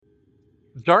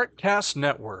Darkcast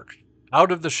Network.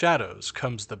 Out of the shadows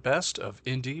comes the best of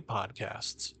indie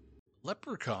podcasts.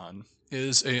 Leprechaun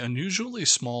is an unusually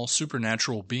small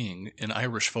supernatural being in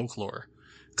Irish folklore,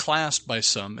 classed by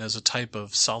some as a type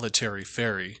of solitary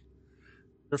fairy.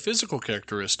 Their physical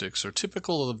characteristics are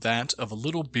typical of that of a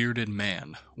little bearded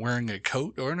man, wearing a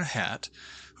coat or a hat,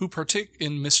 who partake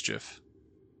in mischief.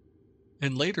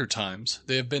 In later times,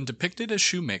 they have been depicted as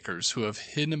shoemakers who have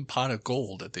hidden a pot of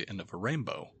gold at the end of a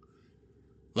rainbow.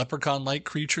 Leprechaun-like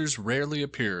creatures rarely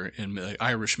appear in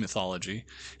Irish mythology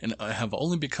and have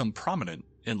only become prominent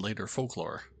in later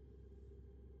folklore.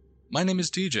 My name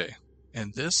is DJ,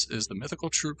 and this is the Mythical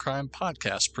True Crime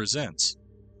Podcast presents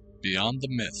Beyond the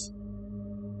Myth.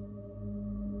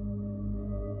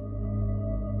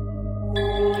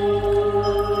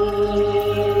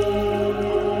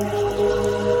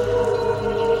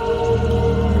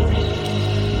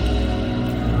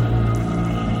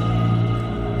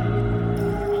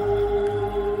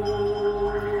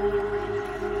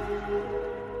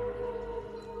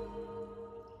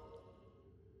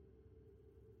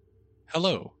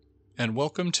 Hello, and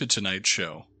welcome to tonight's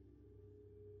show.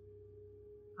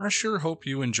 I sure hope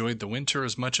you enjoyed the winter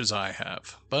as much as I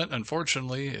have, but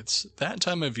unfortunately, it's that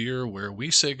time of year where we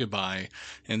say goodbye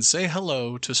and say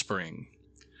hello to spring.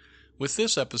 With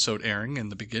this episode airing in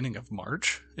the beginning of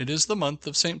March, it is the month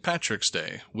of St. Patrick's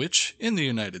Day, which, in the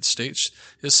United States,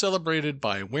 is celebrated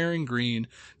by wearing green,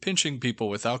 pinching people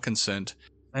without consent,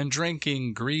 and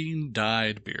drinking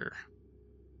green-dyed beer.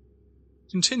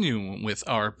 Continuing with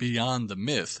our Beyond the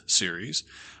Myth series,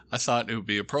 I thought it would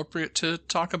be appropriate to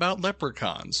talk about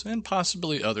leprechauns and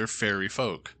possibly other fairy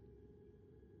folk.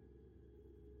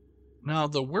 Now,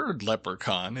 the word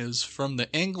leprechaun is from the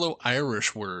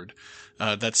Anglo-Irish word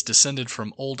that's descended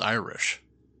from Old Irish.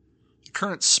 The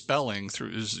current spelling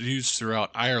is used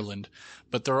throughout Ireland,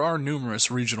 but there are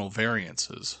numerous regional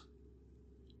variances.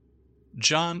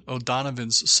 John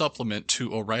O'Donovan's supplement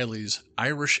to O'Reilly's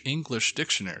Irish-English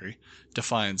Dictionary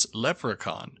defines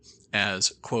leprechaun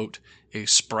as, quote, a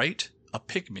sprite, a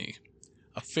pygmy,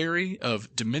 a fairy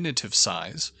of diminutive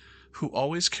size, who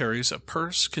always carries a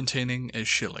purse containing a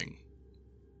shilling.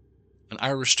 An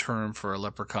Irish term for a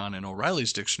leprechaun in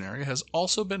O'Reilly's dictionary has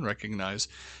also been recognized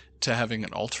to having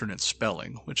an alternate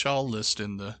spelling, which I'll list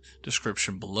in the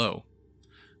description below.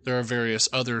 There are various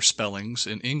other spellings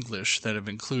in English that have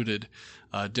included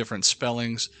different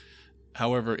spellings.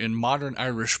 However, in modern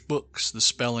Irish books, the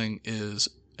spelling is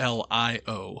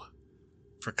L-I-O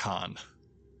for con.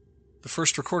 The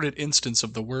first recorded instance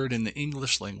of the word in the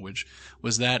English language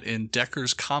was that in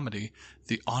Decker's comedy,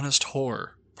 The Honest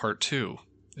Whore, Part 2,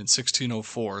 in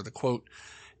 1604, the quote,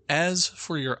 "As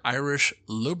for your Irish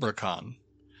Leprechaun,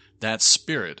 that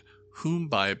spirit whom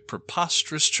by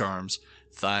preposterous charms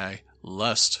thy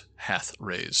lust hath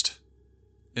raised,"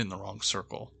 in the wrong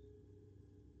circle.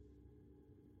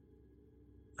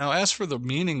 Now, as for the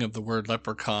meaning of the word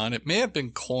leprechaun, it may have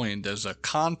been coined as a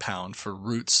compound for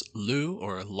roots lu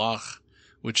or lach,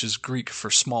 which is Greek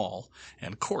for small,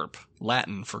 and corp,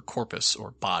 Latin for corpus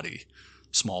or body,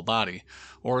 small body,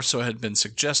 or so had been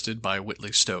suggested by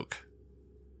Whitley Stoke.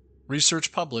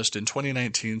 Research published in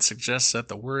 2019 suggests that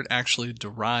the word actually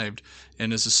derived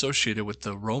and is associated with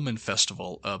the Roman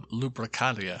festival of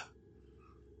Lupercalia.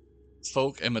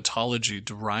 Folk and mythology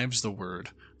derives the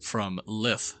word from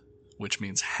lith, which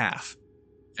means half,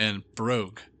 and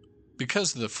brogue,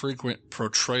 because of the frequent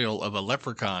portrayal of a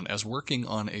leprechaun as working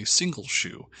on a single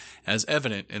shoe, as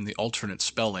evident in the alternate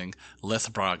spelling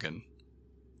lethbragan.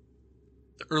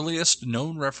 The earliest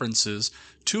known references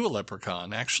to a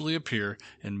leprechaun actually appear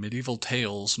in medieval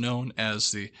tales known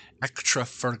as the Ectra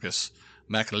Fergus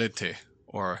Maclete,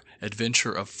 or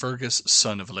Adventure of Fergus,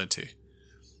 son of Leti.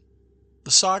 The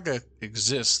saga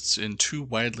exists in two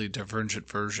widely divergent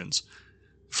versions.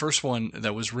 The first one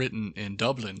that was written in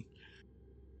Dublin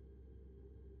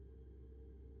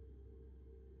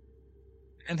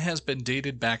and has been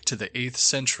dated back to the 8th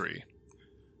century.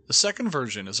 The second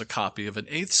version is a copy of an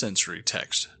 8th century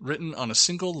text written on a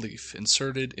single leaf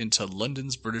inserted into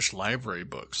London's British Library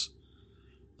books.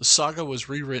 The saga was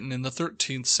rewritten in the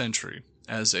 13th century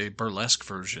as a burlesque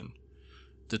version.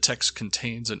 The text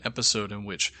contains an episode in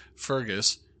which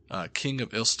Fergus, king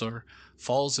of Ulster,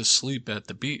 falls asleep at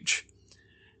the beach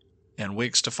and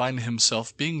wakes to find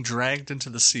himself being dragged into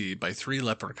the sea by 3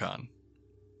 leprechaun.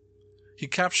 He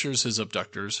captures his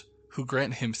abductors, who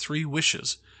grant him 3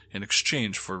 wishes in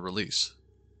exchange for release.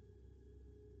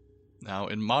 Now,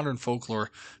 in modern folklore,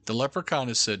 the leprechaun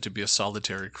is said to be a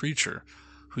solitary creature,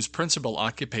 whose principal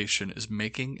occupation is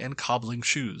making and cobbling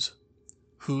shoes,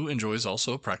 who enjoys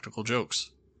also practical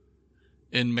jokes.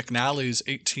 In McNally's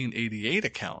 1888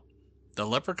 account, The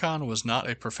leprechaun was not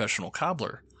a professional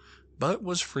cobbler, but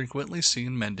was frequently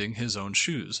seen mending his own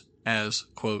shoes, as,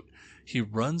 quote, he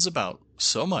runs about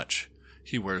so much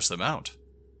he wears them out,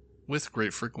 with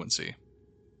great frequency.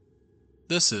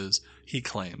 This is, he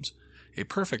claims, a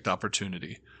perfect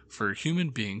opportunity for a human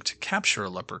being to capture a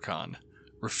leprechaun,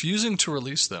 refusing to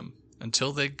release them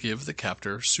until they give the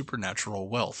captor supernatural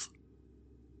wealth.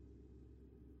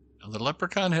 Now, the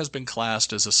leprechaun has been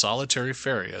classed as a solitary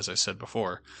fairy, as I said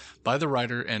before, by the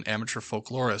writer and amateur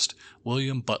folklorist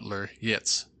William Butler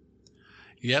Yeats.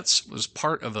 Yeats was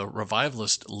part of a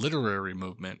revivalist literary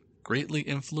movement greatly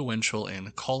influential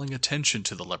in calling attention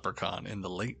to the leprechaun in the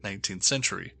late 19th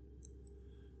century.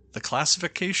 The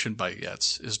classification by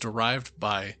Yeats is derived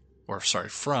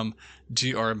from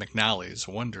D.R. McNally's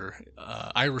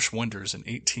Irish Wonders in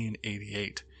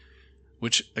 1888,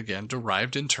 which again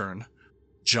derived in turn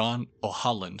John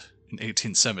O'Holland in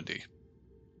 1870.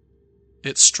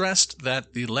 It stressed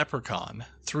that the leprechaun,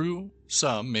 though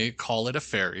some may call it a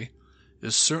fairy,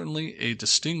 is certainly a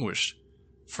distinguished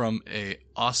from a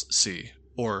Ossi,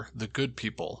 or the good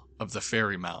people of the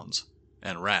fairy mounds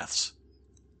and raths.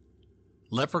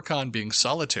 Leprechaun being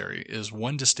solitary is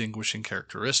one distinguishing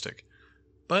characteristic,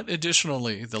 but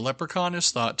additionally the leprechaun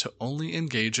is thought to only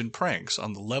engage in pranks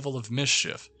on the level of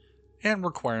mischief and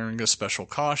requiring a special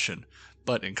caution,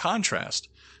 but in contrast,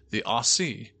 the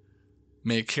Ossi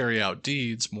may carry out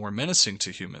deeds more menacing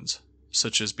to humans,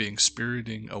 such as being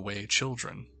spiriting away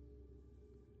children.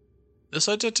 This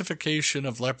identification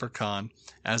of leprechaun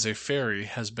as a fairy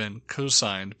has been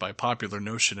co-signed by popular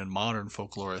notion and modern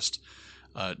folklorist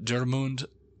Dermund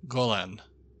Golan.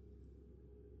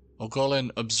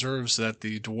 Golan observes that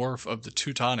the dwarf of the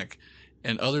Teutonic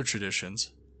and other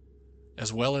traditions,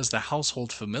 as well as the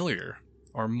household familiar,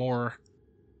 are more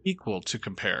equal to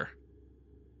compare.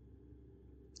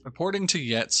 According to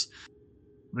Yeats,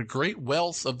 the great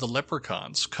wealth of the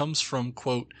leprechauns comes from,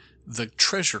 quote, the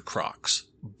treasure crocks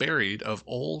buried of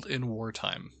old in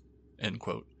wartime, end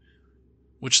quote,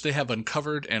 which they have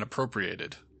uncovered and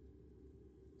appropriated.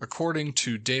 According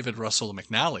to David Russell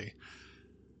McNally,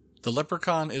 the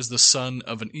leprechaun is the son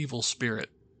of an evil spirit,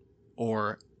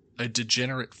 or a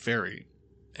degenerate fairy,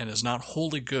 and is not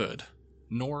wholly good,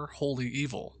 nor wholly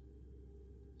evil.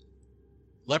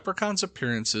 Leprechauns'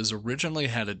 appearances originally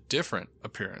had a different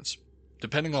appearance,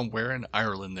 depending on where in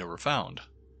Ireland they were found.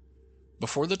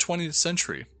 Before the 20th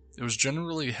century, it was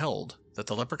generally held that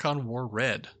the leprechaun wore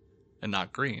red and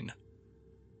not green.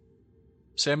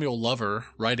 Samuel Lover,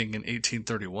 writing in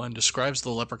 1831, describes the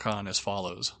leprechaun as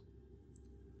follows.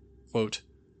 Quote,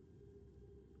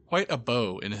 quite a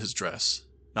beau in his dress,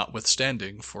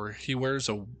 notwithstanding, for he wears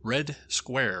a red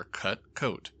square cut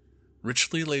coat,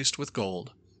 richly laced with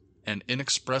gold, and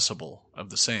inexpressible of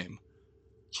the same,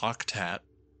 cocked hat,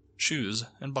 shoes,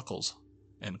 and buckles.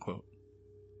 End quote.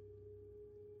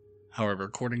 However,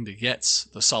 according to Yeats,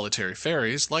 the solitary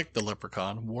fairies, like the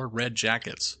leprechaun, wore red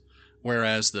jackets,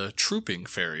 whereas the trooping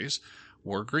fairies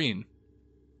wore green.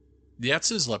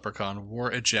 Yeats's leprechaun wore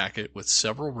a jacket with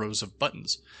several rows of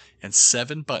buttons, and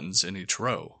 7 buttons in each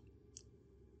row.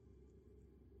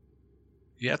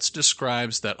 Yeats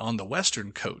describes that on the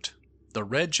western coat, the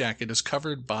red jacket is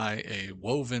covered by a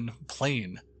woven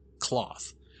plain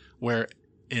cloth, where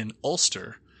in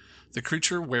Ulster, the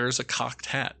creature wears a cocked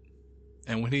hat,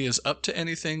 and when he is up to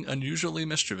anything unusually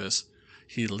mischievous,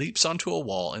 he leaps onto a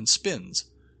wall and spins,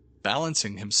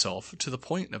 balancing himself to the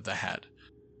point of the hat,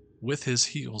 with his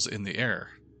heels in the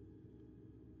air.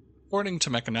 According to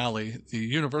McAnally, the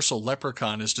universal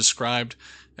leprechaun is described,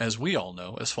 as we all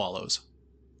know, as follows.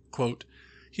 Quote,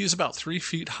 he is about 3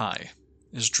 feet high,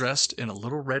 is dressed in a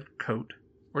little red coat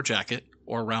or jacket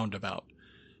or roundabout,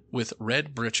 with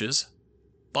red breeches,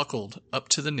 buckled up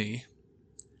to the knee,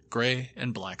 gray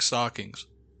and black stockings,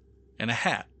 and a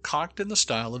hat cocked in the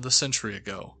style of the century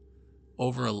ago,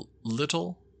 over a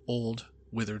little old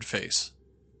withered face.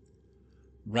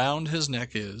 Round his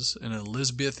neck is an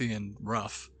Elizabethan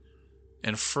ruff,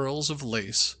 and frills of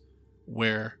lace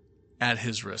wear at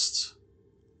his wrists.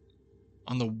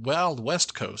 On the wild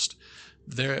west coast,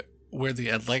 where the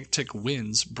Atlantic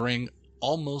winds bring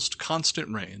almost constant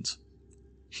rains,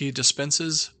 he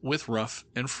dispenses with ruff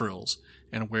and frills,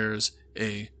 and wears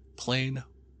a plain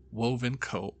woven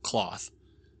cloth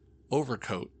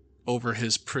overcoat over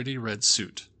his pretty red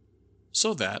suit,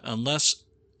 so that, unless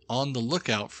on the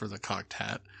lookout for the cocked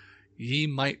hat, ye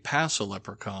might pass a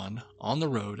leprechaun on the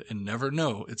road and never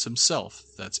know it's himself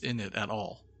that's in it at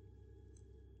all.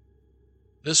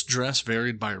 This dress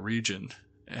varied by region,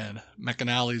 and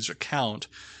McAnally's account,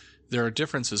 there are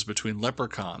differences between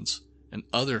leprechauns and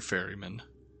other fairymen,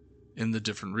 in the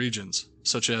different regions,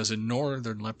 such as in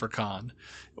northern Leprechaun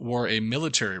wore a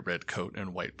military red coat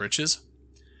and white breeches.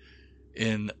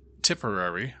 In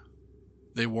Tipperary,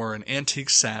 they wore an antique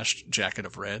sashed jacket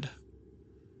of red.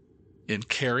 In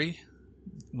Kerry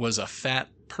was a fat,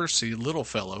 pursy little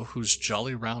fellow whose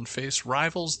jolly round face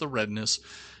rivals the redness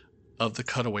of the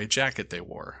cutaway jacket they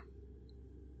wore.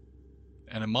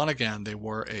 And in Monaghan they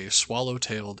wore a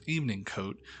swallow-tailed evening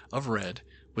coat of red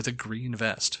with a green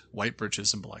vest, white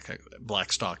breeches, and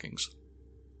black stockings.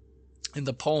 In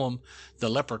the poem The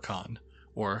Leprechaun,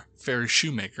 or Fairy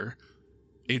Shoemaker,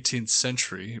 18th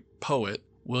century poet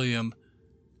William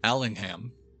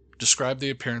Allingham described the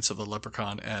appearance of the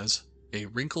leprechaun as a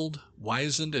wrinkled,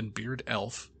 wizened, and bearded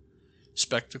elf,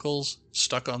 spectacles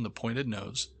stuck on the pointed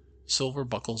nose, silver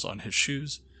buckles on his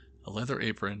shoes, a leather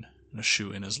apron, and a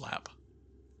shoe in his lap.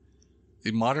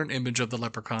 The modern image of the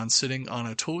leprechaun sitting on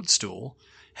a toadstool,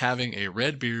 having a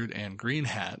red beard and green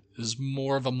hat, is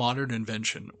more of a modern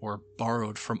invention or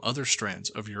borrowed from other strands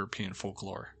of European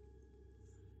folklore.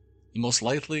 The most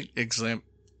likely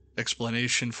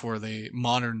explanation for the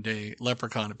modern-day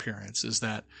leprechaun appearance is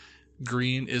that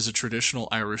green is a traditional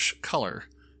Irish color,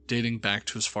 dating back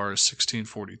to as far as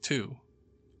 1642.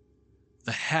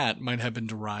 The hat might have been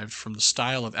derived from the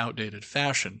style of outdated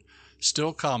fashion,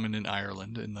 still common in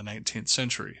Ireland in the 19th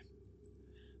century.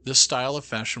 This style of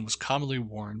fashion was commonly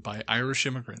worn by Irish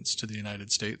immigrants to the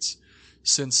United States,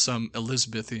 since some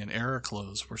Elizabethan-era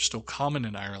clothes were still common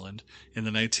in Ireland in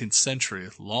the 19th century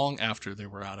long after they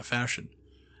were out of fashion,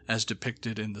 as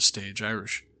depicted in the stage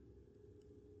Irish.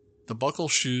 The buckle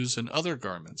shoes and other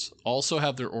garments also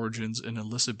have their origins in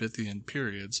Elizabethan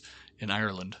periods in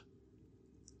Ireland.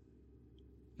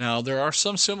 Now, there are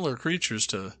some similar creatures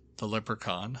to the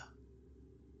leprechaun,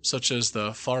 such as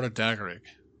the Fara Dagrig,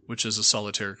 which is a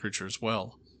solitary creature as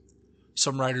well.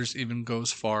 Some writers even go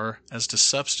as far as to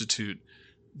substitute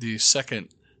the second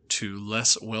to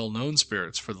less well-known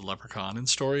spirits for the leprechaun in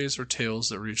stories or tales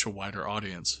that reach a wider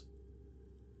audience.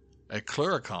 A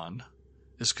clurachaun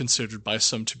is considered by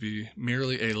some to be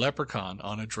merely a leprechaun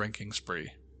on a drinking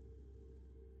spree.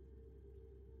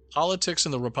 Politics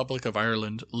in the Republic of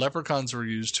Ireland, leprechauns were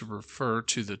used to refer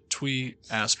to the twee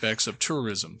aspects of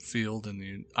tourism field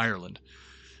in Ireland.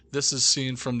 This is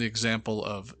seen from the example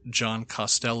of John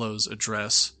Costello's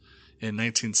address in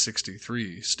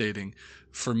 1963, stating,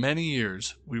 "For many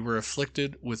years we were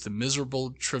afflicted with the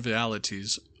miserable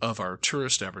trivialities of our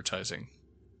tourist advertising.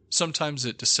 Sometimes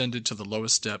it descended to the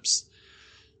lowest depths,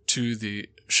 to the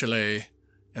chalet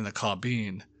and the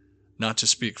caubeen, not to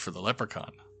speak for the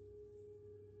leprechaun."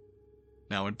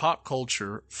 Now, in pop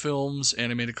culture, films,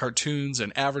 animated cartoons,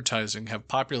 and advertising have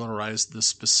popularized the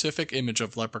specific image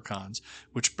of leprechauns,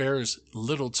 which bears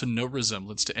little to no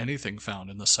resemblance to anything found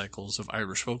in the cycles of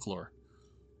Irish folklore.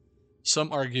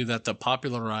 Some argue that the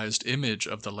popularized image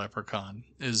of the leprechaun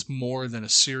is more than a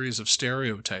series of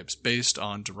stereotypes based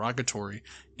on derogatory,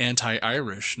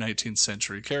 anti-Irish 19th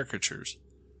century caricatures.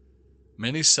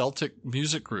 Many Celtic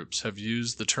music groups have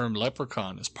used the term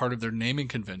leprechaun as part of their naming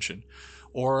convention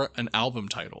or an album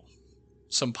title.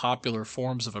 Some popular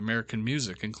forms of American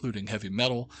music, including heavy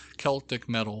metal, Celtic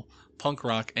metal, punk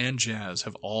rock, and jazz,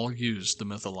 have all used the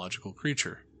mythological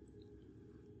creature.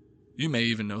 You may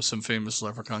even know some famous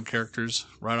leprechaun characters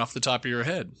right off the top of your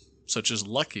head, such as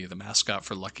Lucky, the mascot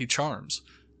for Lucky Charms.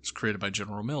 It was created by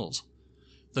General Mills.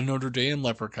 The Notre Dame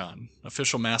Leprechaun,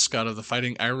 official mascot of the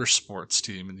Fighting Irish sports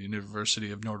team in the University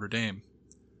of Notre Dame.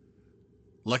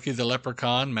 Lucky the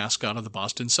Leprechaun, mascot of the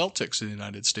Boston Celtics in the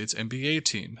United States NBA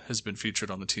team, has been featured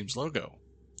on the team's logo.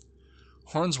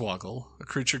 Hornswoggle, a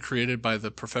creature created by the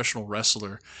professional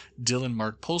wrestler Dylan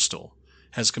Mark Postal,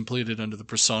 has completed under the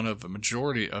persona of a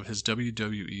majority of his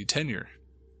WWE tenure.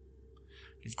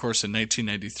 Of course, in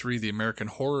 1993, the American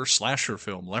horror slasher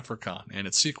film Leprechaun and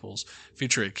its sequels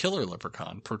feature a killer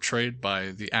leprechaun portrayed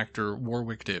by the actor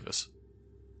Warwick Davis.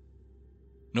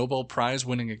 Nobel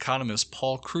Prize-winning economist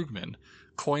Paul Krugman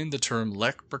coined the term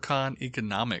leprechaun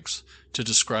economics to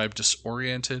describe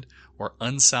disoriented or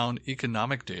unsound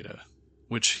economic data,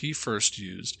 which he first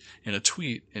used in a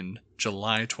tweet in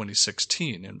July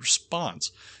 2016 in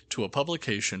response to a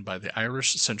publication by the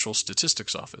Irish Central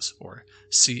Statistics Office, or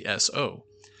CSO,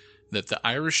 that the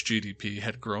Irish GDP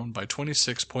had grown by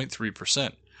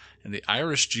 26.3%, and the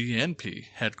Irish GNP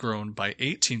had grown by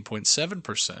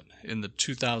 18.7% in the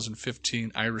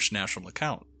 2015 Irish National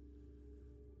Account.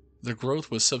 The growth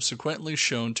was subsequently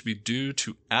shown to be due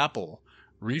to Apple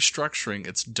restructuring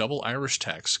its double Irish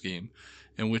tax scheme,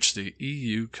 in which the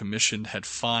EU Commission had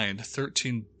fined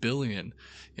 $13 billion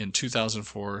in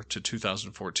 2004 to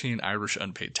 2014 Irish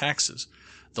unpaid taxes,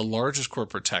 the largest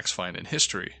corporate tax fine in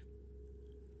history.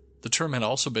 The term had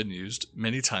also been used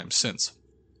many times since.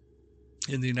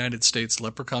 In the United States,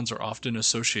 leprechauns are often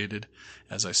associated,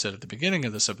 as I said at the beginning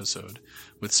of this episode,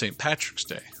 with St. Patrick's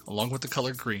Day, along with the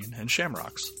color green and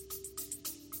shamrocks.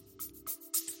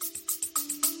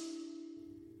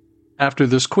 After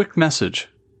this quick message,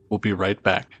 we'll be right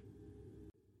back.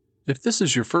 If this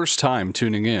is your first time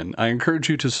tuning in, I encourage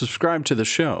you to subscribe to the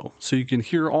show so you can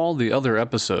hear all the other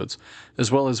episodes,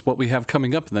 as well as what we have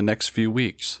coming up in the next few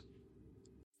weeks.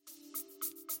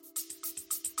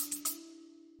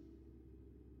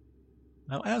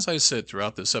 Now, as I said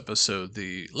throughout this episode,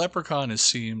 the leprechaun is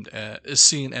seen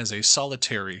as a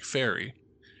solitary fairy.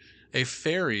 A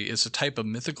fairy is a type of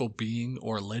mythical being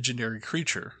or legendary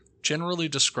creature, generally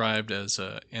described as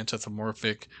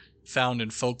anthropomorphic, found in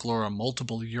folklore of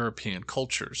multiple European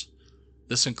cultures.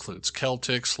 This includes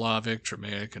Celtic, Slavic,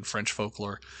 Germanic, and French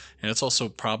folklore, and it's also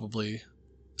probably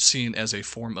seen as a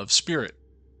form of spirit,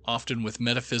 often with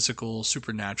metaphysical,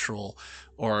 supernatural,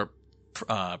 or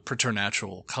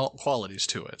preternatural qualities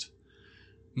to it.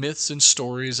 Myths and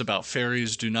stories about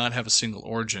fairies do not have a single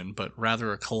origin, but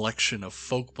rather a collection of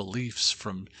folk beliefs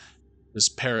from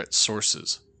disparate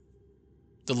sources.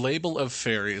 The label of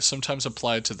fairy is sometimes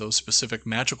applied to those specific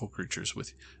magical creatures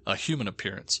with a human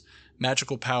appearance,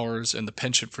 magical powers, and the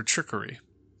penchant for trickery.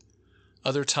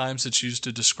 Other times it's used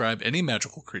to describe any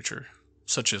magical creature,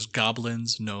 such as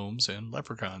goblins, gnomes, and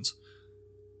leprechauns.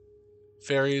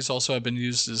 Fairies also have been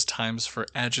used as times for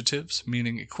adjectives,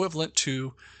 meaning equivalent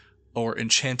to, or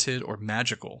enchanted, or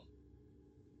magical.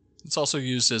 It's also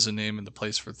used as a name in the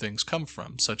place where things come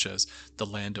from, such as the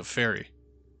land of fairy.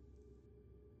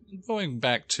 Going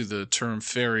back to the term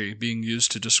fairy being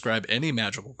used to describe any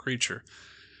magical creature,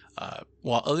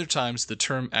 while other times the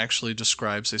term actually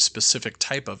describes a specific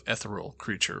type of ethereal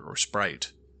creature or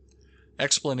sprite.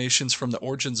 Explanations from the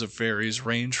origins of fairies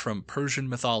range from Persian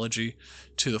mythology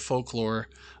to the folklore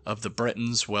of the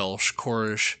Bretons, Welsh,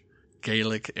 Cornish,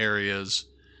 Gaelic areas,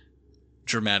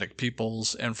 Germanic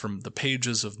peoples, and from the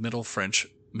pages of Middle French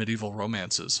medieval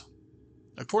romances.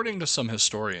 According to some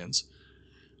historians,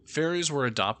 fairies were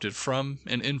adopted from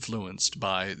and influenced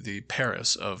by the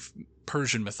Paris of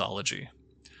Persian mythology.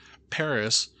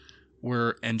 Paris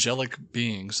were angelic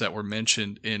beings that were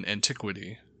mentioned in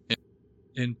antiquity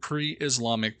in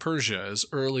pre-Islamic Persia as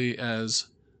early as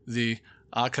the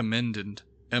Achaemenid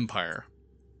Empire.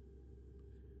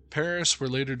 Paris were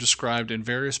later described in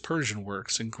various Persian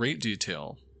works in great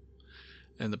detail,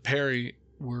 and the Peri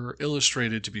were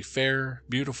illustrated to be fair,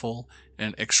 beautiful,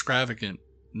 and extravagant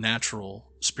natural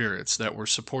spirits that were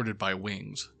supported by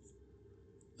wings.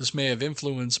 This may have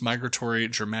influenced migratory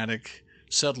Germanic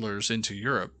settlers into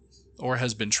Europe, or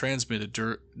has been transmitted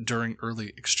during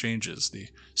early exchanges. The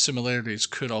similarities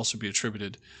could also be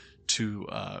attributed to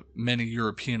many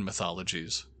European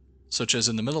mythologies, such as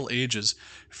in the Middle Ages,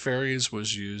 fairies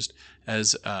was used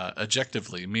as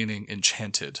adjectively, meaning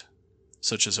enchanted,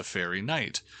 such as a fairy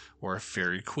knight or a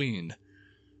fairy queen,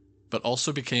 but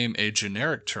also became a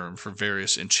generic term for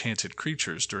various enchanted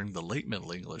creatures during the late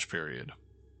Middle English period.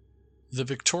 The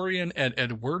Victorian and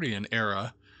Edwardian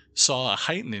era saw a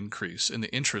heightened increase in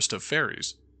the interest of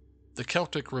fairies. The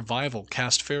Celtic revival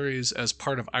cast fairies as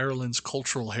part of Ireland's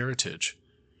cultural heritage.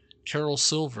 Carol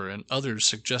Silver and others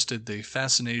suggested the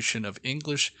fascination of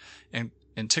English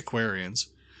antiquarians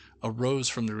arose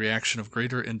from the reaction of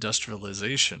greater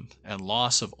industrialization and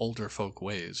loss of older folk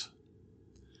ways.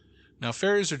 Now,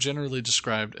 fairies are generally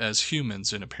described as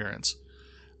humans in appearance,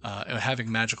 having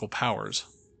magical powers.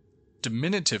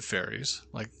 Diminutive fairies,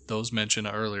 like those mentioned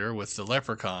earlier with the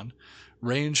leprechaun,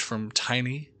 range from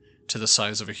tiny to the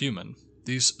size of a human.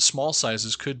 These small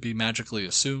sizes could be magically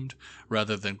assumed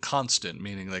rather than constant,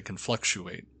 meaning they can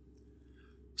fluctuate.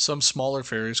 Some smaller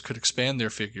fairies could expand their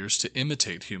figures to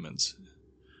imitate humans.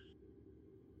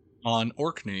 On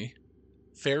Orkney,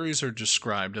 fairies are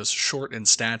described as short in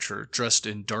stature, dressed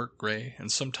in dark gray,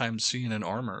 and sometimes seen in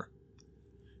armor.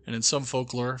 And in some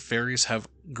folklore, fairies have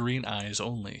green eyes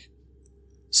only.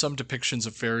 Some depictions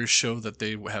of fairies show that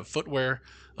they have footwear,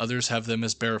 others have them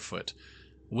as barefoot.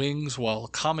 Wings, while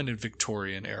common in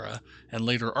Victorian era, and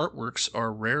later artworks,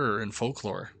 are rarer in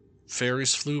folklore.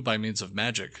 Fairies flew by means of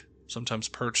magic, sometimes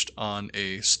perched on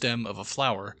a stem of a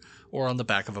flower or on the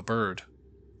back of a bird.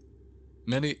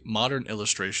 Many modern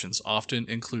illustrations often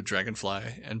include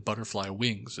dragonfly and butterfly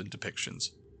wings in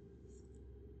depictions.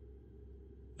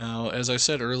 Now, as I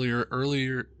said earlier,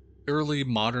 early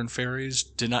modern fairies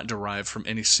did not derive from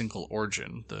any single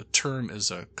origin. The term is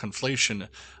a conflation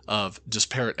of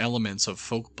disparate elements of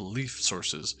folk belief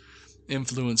sources,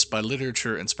 influenced by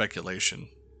literature and speculation.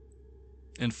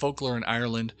 In folklore in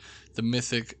Ireland, the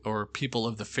mythic or people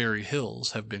of the fairy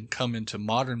hills have become into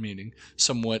modern meaning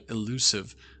somewhat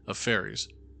elusive of fairies.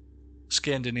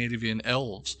 Scandinavian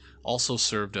elves also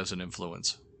served as an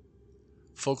influence.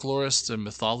 Folklorists and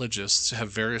mythologists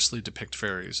have variously depicted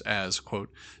fairies as, quote,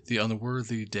 the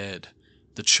unworthy dead,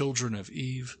 the children of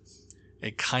Eve,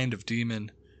 a kind of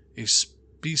demon, a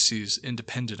species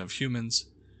independent of humans,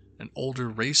 an older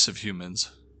race of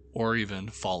humans, or even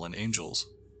fallen angels.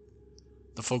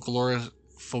 The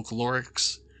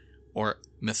folklorics or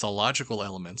mythological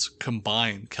elements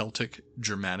combine Celtic,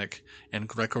 Germanic, and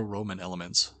Greco-Roman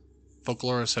elements.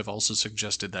 Folklorists have also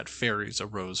suggested that fairies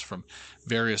arose from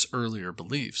various earlier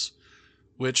beliefs,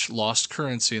 which lost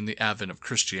currency in the advent of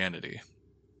Christianity.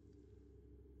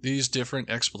 These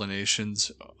different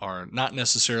explanations are not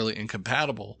necessarily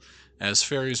incompatible, as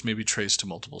fairies may be traced to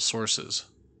multiple sources.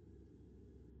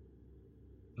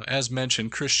 As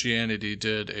mentioned, Christianity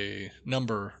did a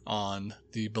number on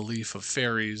the belief of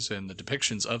fairies and the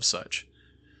depictions of such.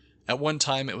 At one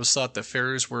time, it was thought that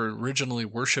fairies were originally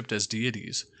worshipped as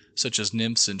deities, such as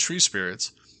nymphs and tree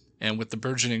spirits, and with the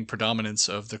burgeoning predominance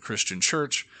of the Christian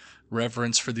Church,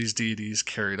 reverence for these deities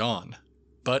carried on,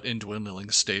 but in dwindling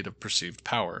state of perceived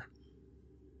power.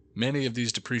 Many of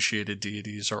these depreciated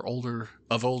deities are older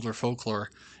folklore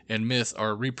and myth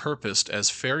are repurposed as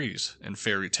fairies and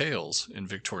fairy tales in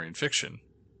Victorian fiction.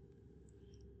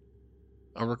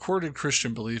 A recorded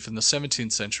Christian belief in the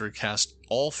 17th century cast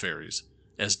all fairies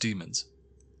as demons.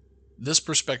 This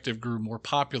perspective grew more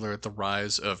popular at the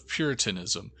rise of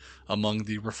Puritanism among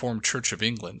the Reformed Church of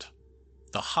England.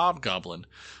 The hobgoblin,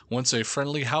 once a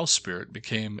friendly house spirit,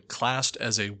 became classed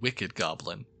as a wicked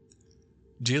goblin.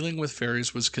 Dealing with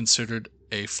fairies was considered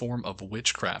a form of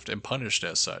witchcraft and punished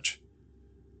as such.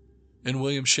 In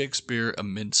William Shakespeare, A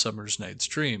Midsummer's Night's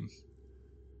Dream,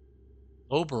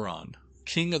 Oberon,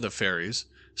 king of the fairies,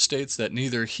 states that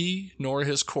neither he nor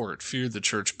his court feared the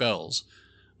church bells,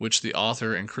 which the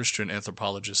author and Christian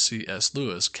anthropologist C.S.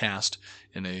 Lewis cast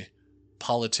in a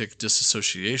politic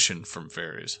disassociation from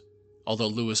fairies, although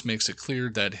Lewis makes it clear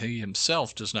that he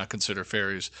himself does not consider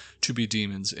fairies to be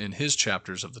demons in his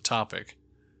chapters of the topic.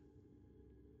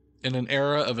 In an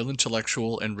era of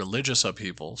intellectual and religious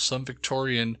upheaval, some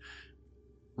Victorian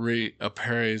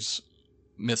reappraise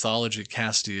mythology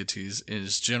cast deities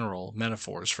as general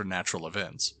metaphors for natural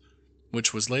events,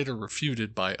 which was later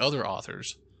refuted by other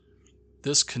authors.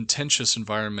 This contentious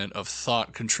environment of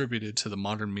thought contributed to the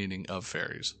modern meaning of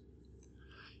fairies.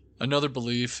 Another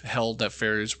belief held that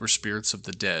fairies were spirits of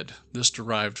the dead. This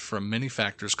derived from many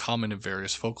factors common in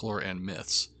various folklore and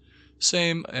myths.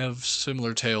 Same of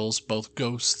similar tales, both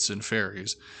ghosts and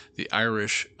fairies. The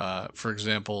Irish, for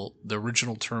example, the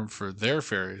original term for their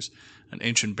fairies, an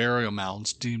ancient burial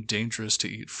mounds deemed dangerous to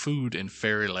eat food in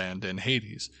fairyland and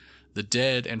Hades. The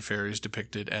dead and fairies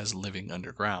depicted as living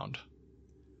underground.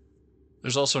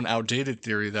 There's also an outdated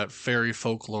theory that fairy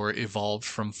folklore evolved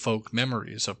from folk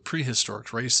memories of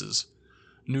prehistoric races.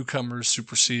 Newcomers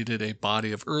superseded a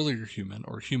body of earlier human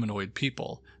or humanoid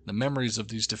people. The memories of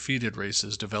these defeated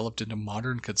races developed into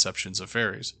modern conceptions of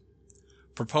fairies.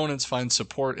 Proponents find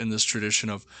support in this tradition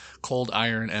of cold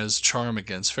iron as charm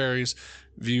against fairies,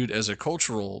 viewed as a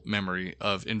cultural memory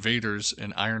of invaders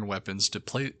and iron weapons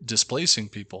displacing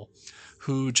people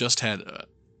who just had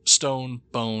stone,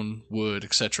 bone, wood,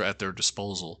 etc. at their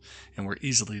disposal and were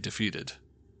easily defeated.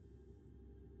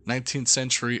 19th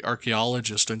century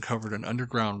archaeologists uncovered an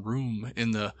underground room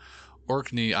in the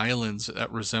Orkney Islands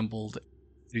that resembled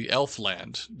the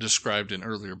Elfland described in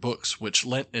earlier books, which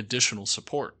lent additional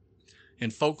support. In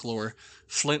folklore,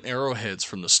 flint arrowheads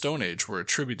from the Stone Age were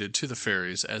attributed to the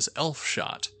fairies as elf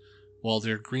shot, while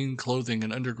their green clothing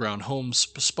and underground homes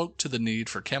spoke to the need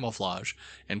for camouflage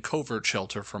and covert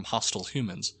shelter from hostile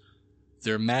humans,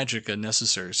 their magic a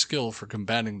necessary skill for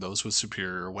combating those with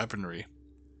superior weaponry.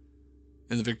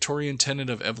 In the Victorian tenet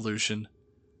of evolution,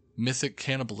 mythic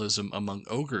cannibalism among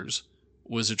ogres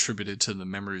was attributed to the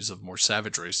memories of more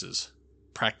savage races,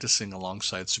 practicing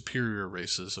alongside superior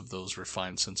races of those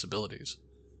refined sensibilities.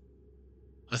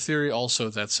 A theory also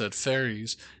that said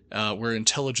fairies were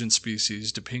intelligent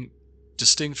species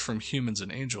distinct from humans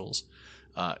and angels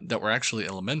that were actually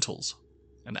elementals.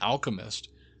 An alchemist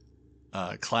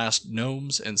classed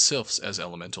gnomes and sylphs as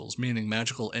elementals, meaning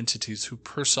magical entities who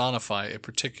personify a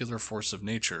particular force of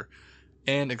nature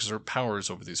and exert powers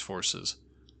over these forces.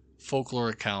 Folklore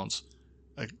accounts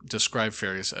describe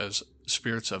fairies as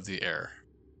spirits of the air.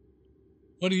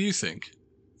 What do you think?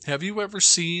 Have you ever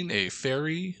seen a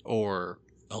fairy or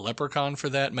a leprechaun for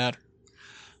that matter?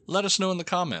 Let us know in the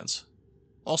comments.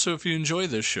 Also, if you enjoy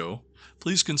this show,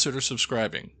 please consider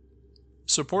subscribing.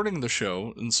 Supporting the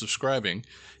show and subscribing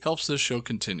helps this show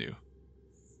continue.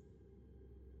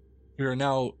 We are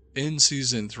now in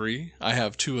Season 3. I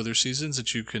have 2 other seasons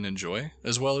that you can enjoy,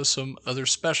 as well as some other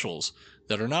specials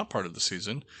that are not part of the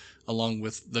season, along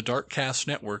with the Darkcast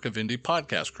network of indie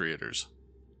podcast creators.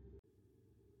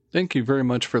 Thank you very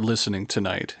much for listening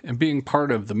tonight and being part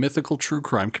of the mythical true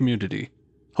crime community,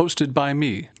 hosted by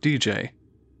me, DJ.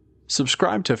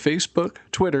 Subscribe to Facebook,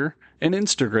 Twitter, and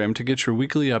Instagram to get your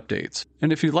weekly updates.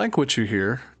 And if you like what you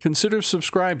hear, consider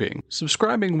subscribing.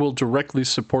 Subscribing will directly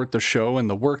support the show and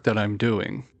the work that I'm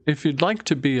doing. If you'd like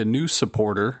to be a new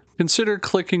supporter, consider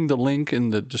clicking the link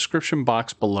in the description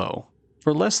box below.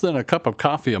 For less than a cup of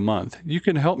coffee a month, you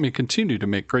can help me continue to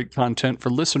make great content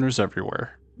for listeners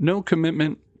everywhere. No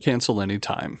commitment, cancel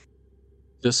anytime.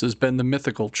 This has been the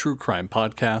Mythical True Crime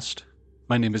Podcast.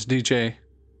 My name is DJ.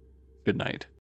 Good night.